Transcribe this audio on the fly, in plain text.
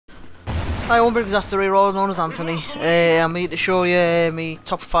Hi, I'm Big Disaster, all known as Anthony. I'm here to show you me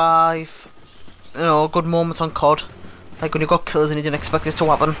top 5, good moments on COD. Like when you got kills and you didn't expect this to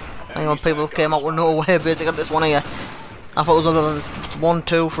happen. People came out with nowhere basically at this one here. I thought it was other than 1,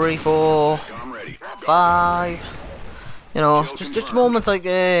 2, 3, 4, 5. Just moments like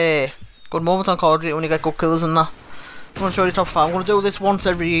good moments on COD when you get good kills and that. I'm going to show you top 5. I'm going to do this once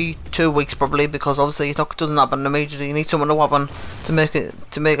every 2 weeks probably, because obviously it doesn't happen immediately. You need something to happen to make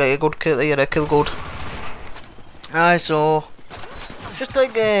like a good kill, a kill good. Alright, so just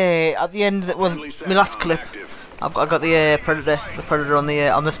like at the end, well, my last clip, I got the predator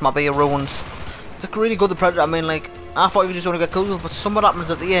on this map here, ruins. It's really good, the predator. I mean, like, I thought you could just only get kills, but something happens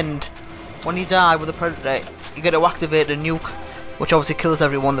at the end when you die with the predator. You get to activate a nuke, which obviously kills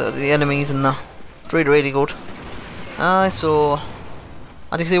everyone, the enemies, and that. It's really good. So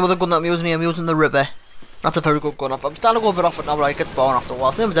as you can see with the gun that I'm using here, I'm using the Ribber. That's a very good gun. I'm starting to go a bit off it now, but it gets boring after a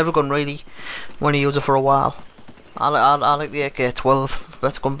while. Same as every gun really, when you use it for a while. I like the AK-12, the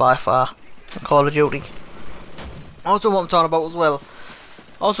best gun by far in Call of Duty. Also, what I'm talking about as well,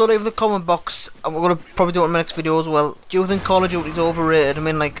 also leave in the comment box, and we're going to probably do it in my next video as well, do you think Call of Duty is overrated? I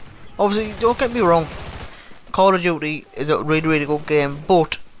mean, like, obviously, don't get me wrong, Call of Duty is a really good game,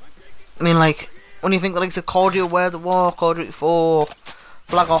 but I mean, like, when you think like the Call of Duty World at War, Call of Duty 4,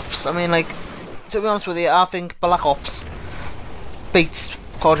 Black Ops, I mean, like, to be honest with you, I think Black Ops beats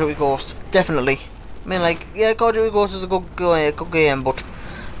Call of Duty Ghosts, definitely. I mean, like, yeah, Call of Duty Ghosts is a good game, but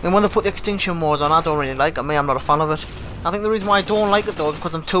I mean, when they put the extinction modes on, I don't really like it. I'm not a fan of it. I think the reason why I don't like it though is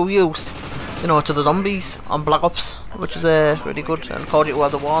because I'm too used, to the zombies on Black Ops, which is really good, and Call of Duty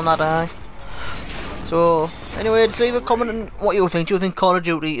World at War on that. So anyway, just leave a comment on what you think. Do you think Call of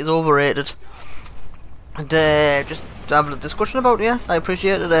Duty is overrated? And just have a discussion about it. Yes, I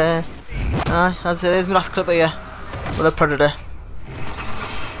appreciate it. As I say, there's my last clip here with a predator.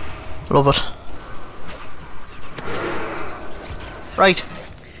 Love it. Right.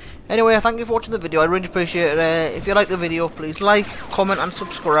 Anyway, thank you for watching the video. I really appreciate it. If you like the video, please like, comment, and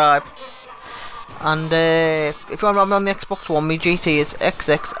subscribe. And if you want me on the Xbox One, my GT is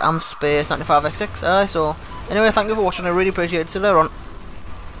XX and space 95XX. So anyway, thank you for watching. I really appreciate it. See you later on.